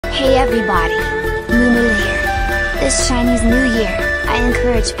Hey everybody! MooMooDa here. This Chinese New Year, I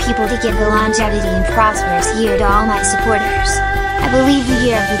encourage people to give a longevity and prosperous year to all my supporters. I believe the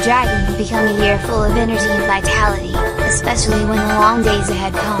Year of the Dragon will become a year full of energy and vitality, especially when the long days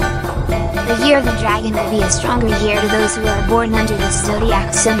ahead come. The Year of the Dragon will be a stronger year to those who are born under this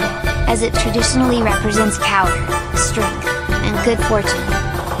zodiac symbol, as it traditionally represents power, strength, and good fortune.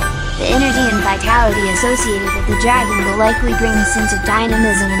 The energy and vitality associated with the dragon will likely bring a sense of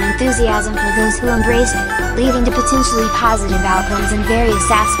dynamism and enthusiasm for those who embrace it, leading to potentially positive outcomes in various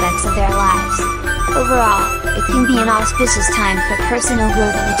aspects of their lives. Overall, it can be an auspicious time for personal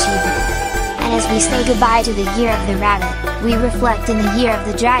growth and achievement. And as we say goodbye to the Year of the Rabbit, we reflect in the Year of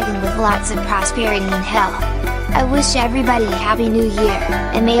the Dragon with lots of prosperity and health. I wish everybody a happy new year,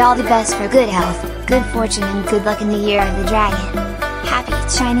 and may all the best for good health, good fortune and good luck in the Year of the Dragon. Happy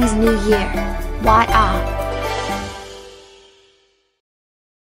Chinese New Year! Huat.